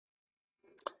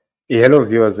Hello,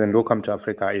 viewers, and welcome to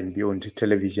Africa and Beyond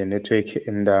Television Network.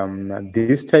 And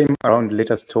this time around,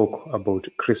 let us talk about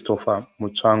Christopher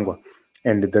Mutsvangwa.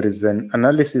 And there is an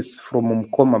analysis from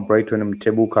Brighton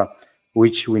Mutebuka,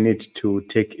 which we need to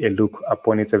take a look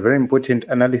upon. It's a very important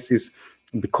analysis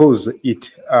because it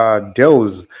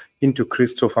delves into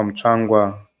Christopher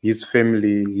Mutsvangwa, his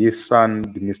family, his son,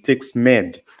 the mistakes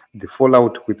made, the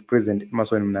fallout with President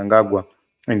Emmerson Mnangagwa,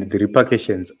 and the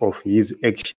repercussions of his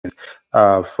actions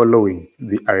following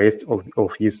the arrest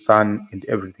of his son and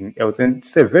everything else. And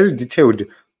it's a very detailed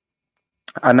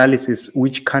analysis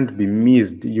which can't be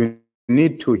missed. You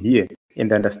need to hear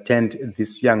and understand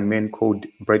this young man called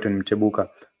Brighton Mutebuka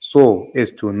so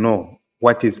as to know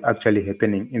what is actually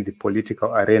happening in the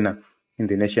political arena in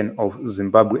the nation of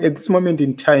Zimbabwe. At this moment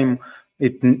in time,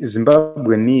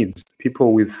 Zimbabwe needs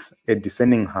people with a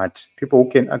discerning heart, people who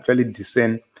can actually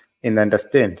discern and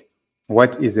understand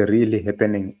what is really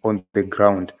happening on the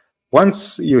ground.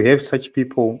 Once you have such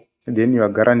people, then you are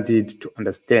guaranteed to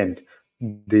understand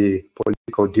the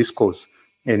political discourse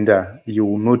and you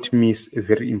will not miss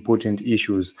very important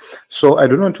issues. So I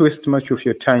don't want to waste much of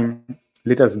your time.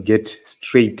 Let us get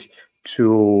straight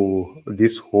to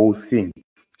this whole thing.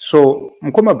 So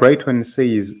Mkoma Brighton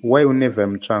says, why Neva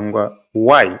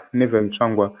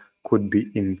Mutsvangwa could be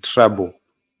in trouble.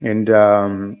 And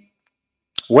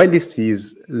while this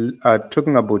is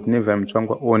talking about Neva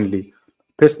Mutsvangwa only,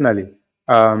 personally,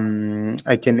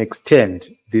 I can extend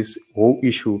this whole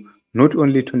issue not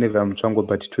only to Neva Mutsvangwa,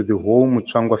 but to the whole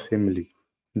Mutsvangwa family.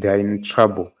 They are in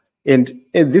trouble. And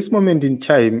at this moment in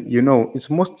time, you know,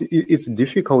 it's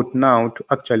difficult now to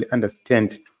actually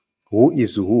understand who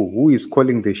is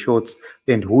calling the shots,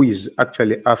 and who is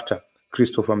actually after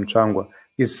Christopher Mutsvangwa.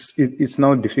 It's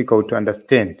now difficult to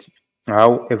understand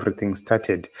how everything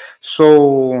started.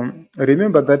 So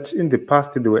remember that in the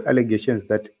past there were allegations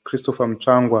that Christopher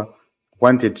Mutsvangwa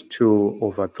wanted to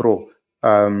overthrow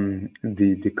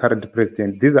the current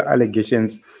president. These are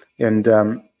allegations, and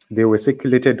they were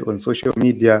circulated on social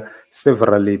media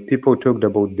severally. People talked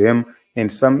about them,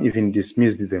 and some even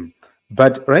dismissed them.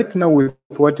 But right now, with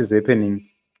what is happening,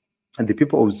 the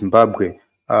people of Zimbabwe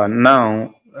are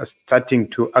now starting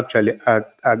to actually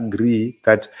agree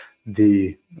that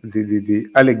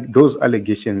those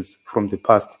allegations from the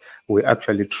past were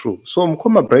actually true. So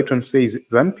Mkoma Brighton says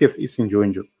ZANU-PF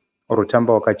isinjonjo or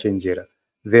Tamba wakachenjera.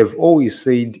 They've always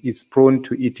said it's prone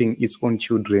to eating its own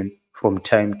children from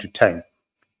time to time.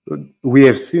 We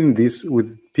have seen this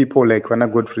with people like Vana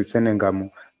Godfrey Senengamo,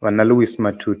 Vana Louis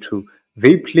Matutu.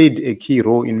 They played a key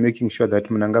role in making sure that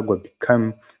Mnangagwa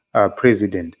became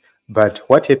president. But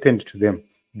what happened to them?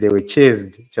 They were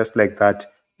chased just like that,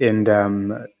 and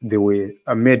they were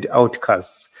made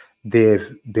outcasts. They have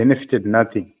benefited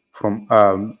nothing from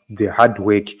the hard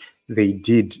work they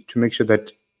did to make sure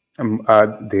that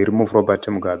they remove Robert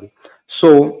Mugabe.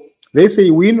 So they say,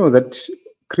 we know that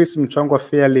Chris Mutsvangwa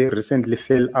fairly recently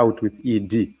fell out with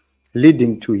ED,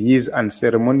 leading to his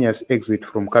unceremonious exit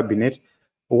from cabinet,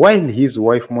 while his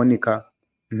wife Monica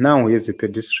now has a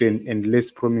pedestrian and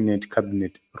less prominent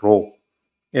cabinet role.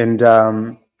 And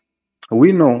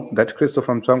we know that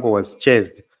Christopher Mutsvangwa was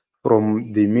chased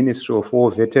from the Ministry of War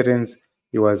Veterans.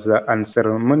 He was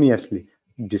unceremoniously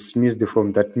dismissed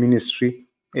from that ministry.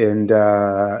 And,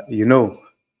 you know,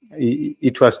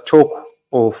 it was talk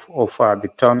of the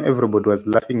town. Everybody was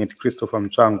laughing at Christopher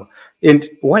Mutsvangwa. And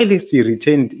while he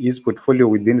retained his portfolio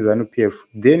within ZANU-PF,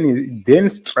 then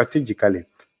strategically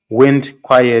went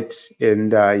quiet,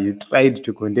 and he tried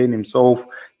to contain himself,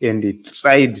 and he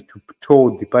tried to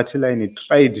toe the party line. He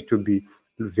tried to be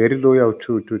very loyal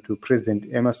to President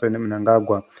Emmerson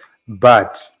Mnangagwa.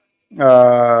 But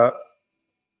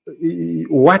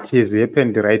what has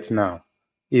happened right now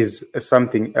is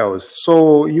something else.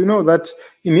 So you know that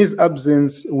in his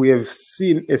absence, we have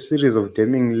seen a series of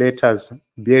damning letters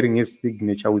bearing his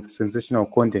signature with sensational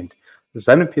content.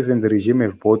 ZANU-PF and the regime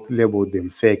have both labeled them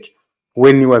fake.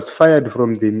 When he was fired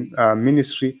from the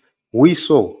ministry, we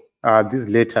saw these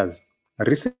letters.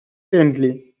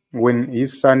 Recently, when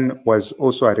his son was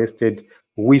also arrested,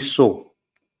 we saw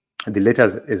the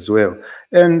letters as well.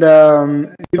 And,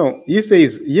 you know, he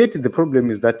says, yet the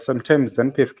problem is that sometimes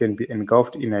ZANU-PF can be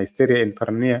engulfed in hysteria and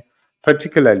paranoia,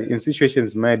 particularly in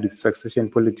situations marred with succession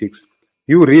politics.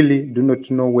 You really do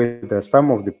not know whether some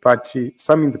in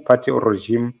the party or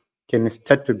regime can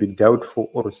start to be doubtful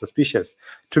or suspicious.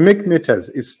 To make matters,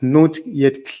 it's not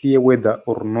yet clear whether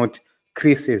or not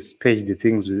Chris has patched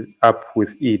things up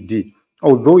with ED,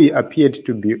 although he appeared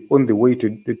to be on the way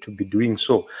to be doing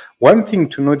so. One thing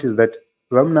to note is that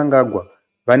Mnangagwa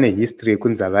vane history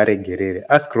kunza vare gerere.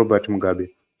 Ask Robert Mugabe.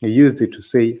 He used it to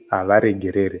say avare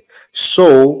gerere.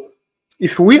 So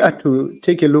If we are to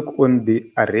take a look on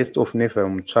the arrest of Neva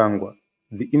Mutsvangwa,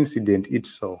 the incident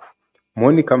itself,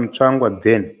 Monica Mutsvangwa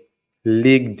then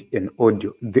leaked an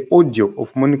audio. The audio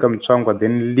of Monica Mutsvangwa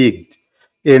then leaked.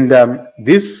 And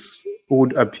this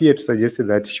would appear to suggest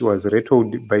that she was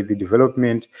rattled by the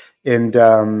development. And,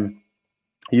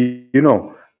 it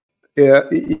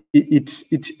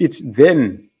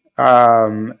then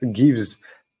gives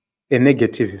a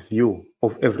negative view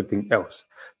of everything else.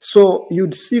 So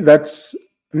you'd see that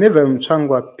Neva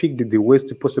Mutsvangwa picked the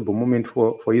worst possible moment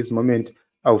for his moment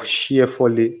of sheer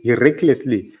folly. He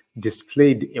recklessly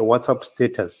displayed a WhatsApp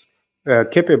status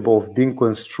capable of being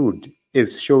construed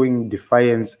as showing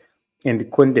defiance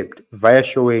and contempt via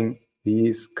showing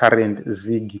his current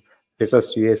ZIG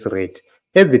versus US rate.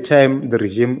 At the time, the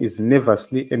regime is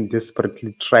nervously and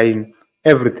desperately trying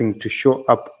everything to show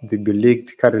up the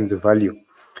beleaguered currency value.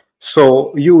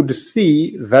 So you would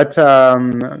see that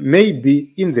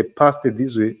maybe in the past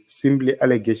these were simply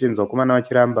allegations of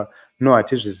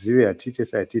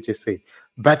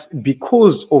but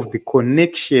because of the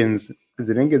connections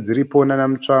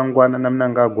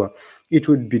it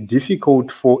would be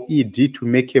difficult for ED to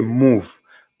make a move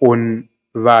on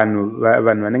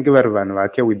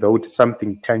without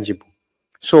something tangible.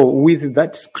 So with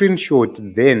that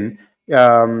screenshot then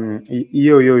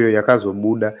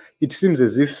it seems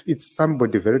as if it's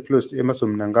somebody very close to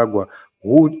Emmerson Mnangagwa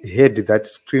who had that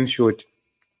screenshot,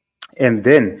 and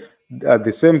then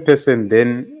the same person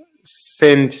then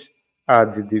sent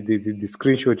the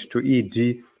screenshot to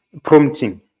ED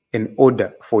prompting an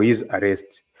order for his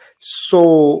arrest.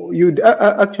 So you'd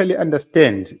actually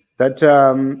understand that,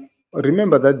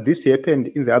 remember that this happened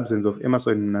in the absence of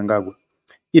Emmerson Mnangagwa.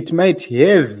 It might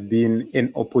have been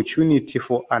an opportunity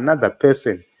for another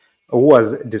person who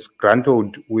was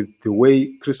disgruntled with the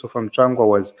way Christopher Mutsvangwa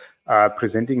was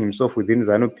presenting himself within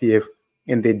ZANU-PF,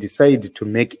 and they decided to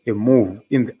make a move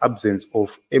in the absence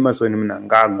of Emmerson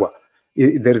Mnangagwa.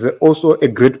 There is also a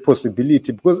great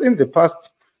possibility, because in the past,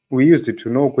 we used to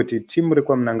know that team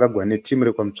rekwa Mnangagwa and team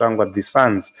rekwa Mutsvangwa, the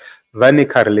sons,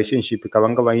 vaneka relationship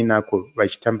kavanga vainako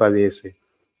vachitamba vese.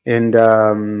 And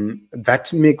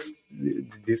that makes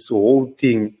this whole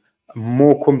thing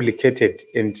more complicated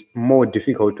and more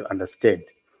difficult to understand.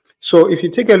 So if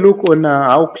you take a look on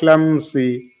how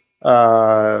clumsy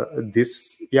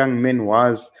this young man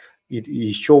was,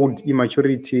 he showed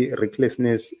immaturity,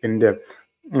 recklessness, and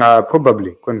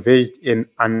probably converged an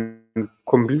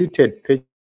uncompleted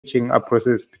patching up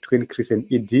process between Chris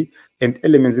and ED and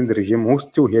elements in the regime who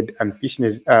still had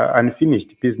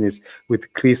unfinished business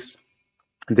with Chris.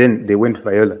 Then they went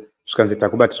viola.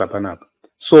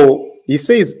 So he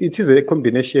says it is a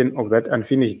combination of that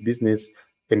unfinished business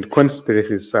and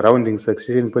conspiracies surrounding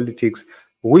succession politics,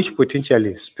 which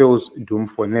potentially spells doom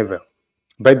for Neva.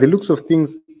 By the looks of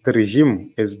things, the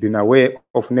regime has been aware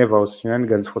of Neva's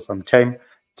shenanigans for some time.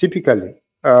 Typically,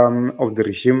 of the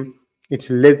regime, it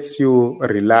lets you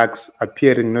relax,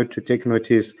 appearing not to take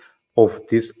notice of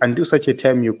this until such a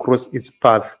time you cross its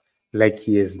path, like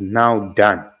he has now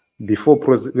done, before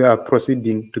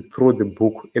proceeding to throw the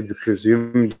book at the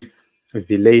presumed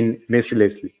villain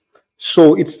mercilessly.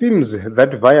 So it seems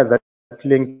that via that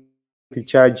lengthy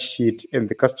charge sheet and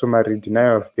the customary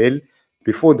denial of bail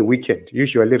before the weekend,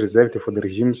 usually reserved for the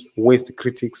regime's worst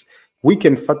critics, we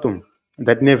can fathom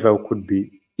that Neva could be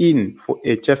in for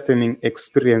a chastening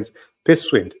experience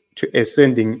pursuant to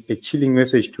sending a chilling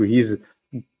message to his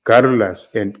garrulous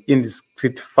and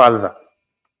indiscreet father.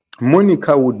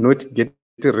 Monica would not get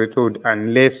rattled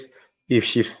unless if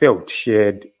she felt she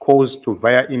had cause to,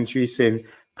 via intuition,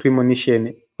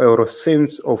 premonition, or a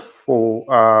sense of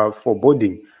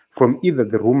foreboding from either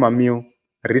the rumor mill,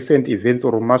 recent events,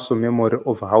 or muscle memory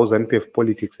of how ZANU-PF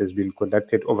politics has been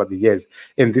conducted over the years.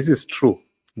 And this is true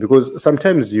because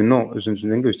sometimes, you know,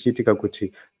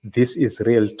 this is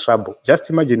real trouble.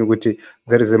 Just imagine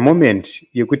there is a moment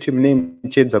you could name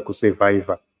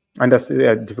survivor under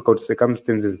difficult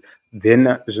circumstances, then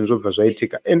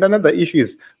and another issue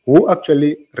is who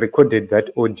actually recorded that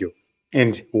audio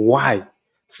and why.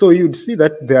 So you'd see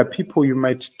that there are people you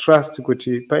might trust,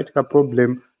 a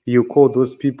problem, you call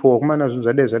those people, then at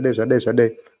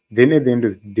the end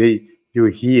of the day, you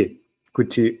hear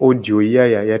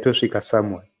audio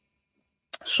somewhere.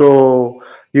 So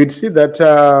you'd see that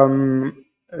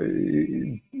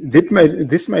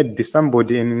this might be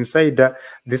somebody, an insider,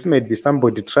 this might be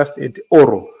somebody trusted,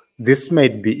 or this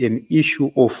might be an issue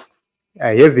of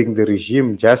having the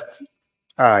regime just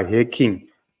hacking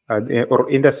or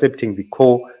intercepting the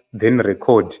call, then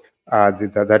record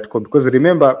that call. Because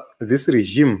remember, this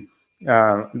regime,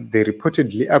 they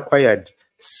reportedly acquired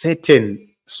certain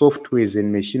softwares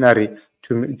and machinery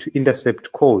to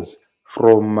intercept calls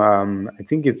from, I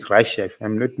think it's Russia, if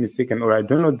I'm not mistaken, or I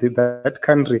don't know that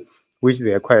country which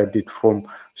they acquired it from.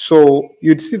 So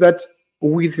you'd see that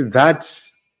with that,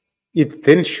 it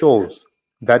then shows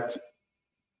that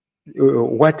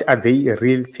what are they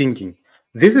really thinking?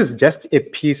 This is just a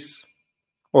piece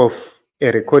of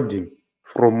a recording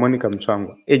from Monica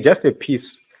Mutsvangwa, just a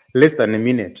piece, less than a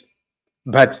minute.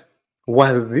 But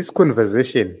was this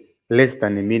conversation less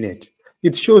than a minute?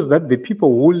 It shows that the people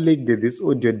who leaked this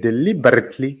audio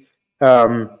deliberately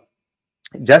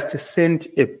just sent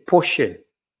a portion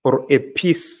or a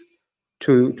piece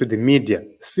to the media,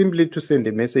 simply to send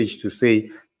a message to say,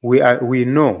 we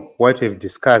know what you have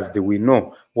discussed, we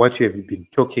know what you have been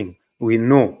talking, we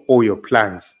know all your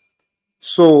plans.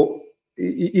 So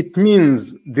it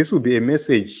means this will be a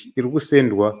message iri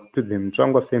kusendwa to the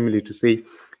Mutsvangwa family to say,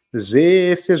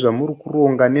 zvese zvamuri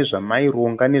kuronga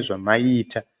nezvamaironga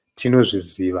nezvamaiita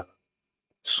tinozviziva.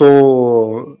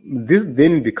 So this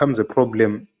then becomes a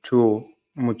problem to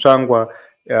Mutsvangwa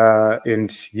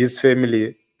and his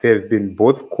family. They've been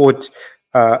both caught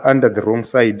under the wrong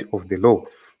side of the law.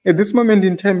 At this moment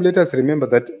in time, let us remember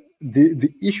that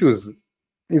the issues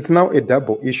is now a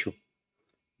double issue.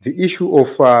 The issue of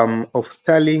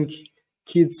Starlink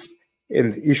kits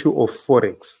and the issue of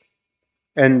Forex.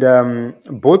 And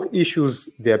both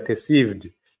issues, they are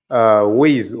perceived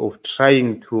ways of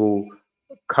trying to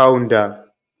counter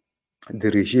the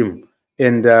regime.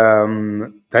 And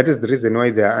that is the reason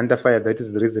why they are under fire. That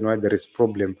is the reason why there is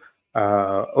problem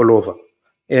all over.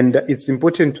 And it's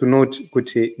important to note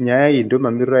kuti nyaya ndo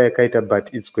mamiriro yakaita,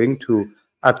 but it's going to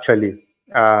actually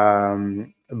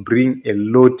bring a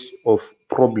lot of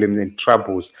problems and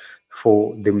troubles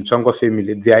for the Mutsvangwa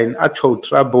family. They are in actual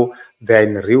trouble, they are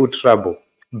in real trouble.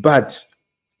 But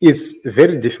it's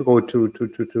very difficult to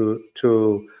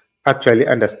actually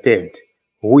understand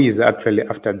who is actually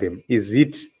after them. Is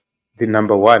it the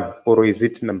number one or is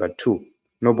it number two?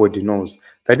 Nobody knows.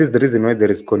 That is the reason why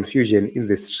there is confusion in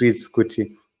the streets.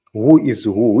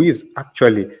 Who is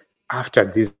actually after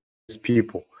these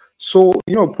people? So,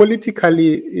 you know,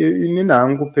 politically, in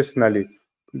Nangu personally,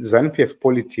 ZANU-PF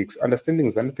politics,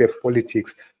 understanding ZANU-PF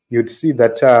politics, you'd see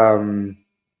that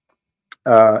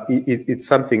it's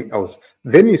something else.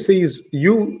 Then he says,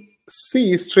 you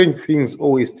see strange things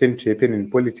always tend to happen in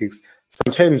politics.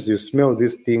 Sometimes you smell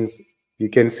these things. You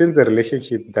can sense a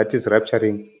relationship that is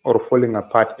rupturing or falling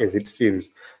apart as it seems.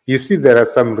 You see there are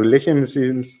some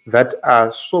relationships that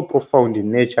are so profound in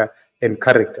nature and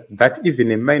character that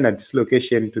even a minor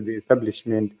dislocation to the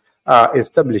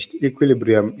established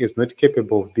equilibrium is not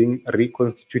capable of being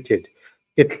reconstituted,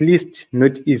 at least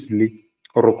not easily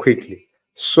or quickly.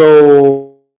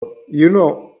 So, you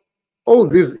know, all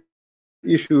these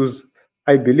issues,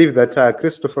 I believe that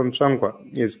Christopher Mutsvangwa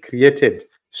has created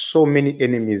so many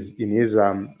enemies in his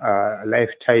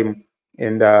lifetime,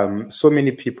 and so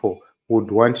many people would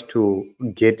want to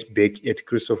get back at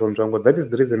Christopher Mutsvangwa. That is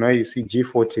the reason why you see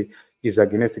G40 is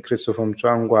against Christopher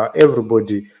Mutsvangwa.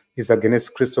 Everybody is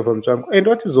against Christopher Mutsvangwa. And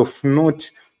what is of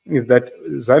note is that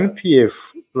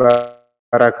ZANU-PF,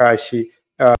 Varakashi,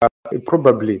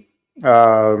 probably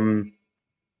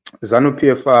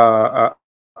ZANU-PF,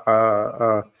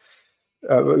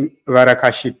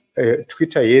 Varakashi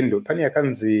Twitter yendo. Pani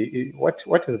yakanzi,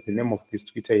 what is the name of this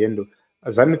Twitter yendo?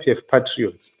 ZANU-PF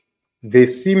Patriots. They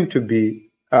seem to be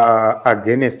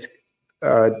against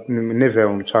Neville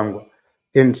Mutsvangwa.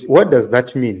 And what does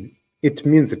that mean? It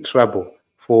means trouble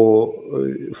for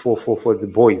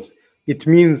the boys. It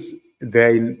means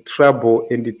they're in trouble,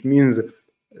 and it means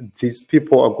these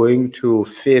people are going to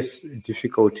face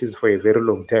difficulties for a very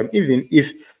long time. Even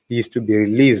if he is to be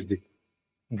released,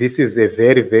 this is a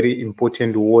very, very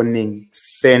important warning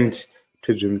sent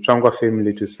to the Mutsvangwa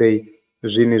family to say,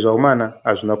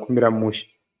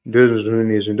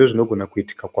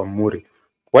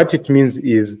 what it means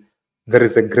is there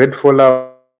is a great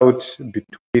fallout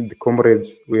between the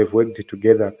comrades. We have worked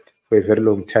together for a very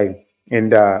long time,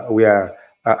 and we are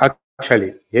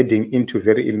actually heading into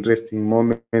very interesting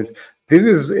moments. This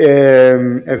is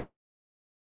a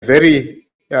very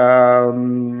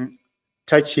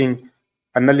touching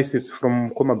analysis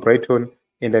from Brighton,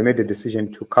 and I made a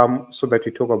decision to come so that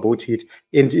we talk about it.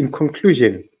 And in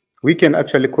conclusion, we can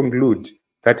actually conclude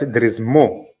that there is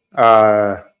more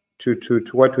to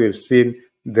what we have seen.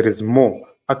 There is more,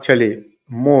 actually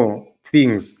more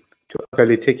things to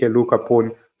actually take a look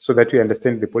upon so that we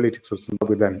understand the politics of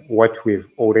Zimbabwe than what we've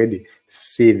already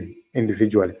seen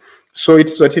individually. So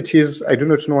it's what it is. I do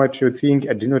not know what you think.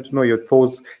 I do not know your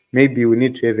thoughts. Maybe we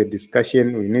need to have a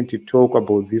discussion. We need to talk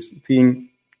about this thing.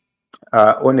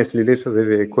 honestly, let's have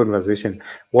a conversation.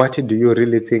 What do you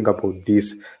really think about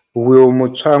this? Will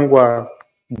Mutsvangwa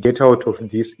get out of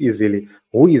this easily?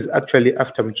 Who is actually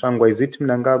after Mutsvangwa? Is it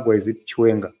Mnangagwa? Is it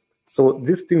Chiwenga? So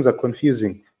these things are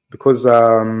confusing because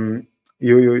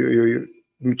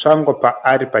Mutsvangwa pa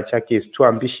ari pachake is too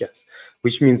ambitious,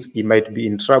 which means he might be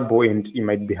in trouble and he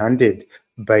might be handed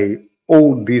by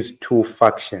all these two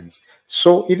factions.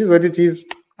 So it is what it is.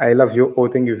 I love you all.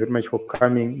 Thank you very much for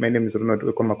coming. My name is Ronald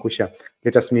Okomakusha.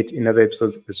 Let us meet in other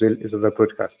episodes as well as other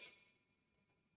broadcasts.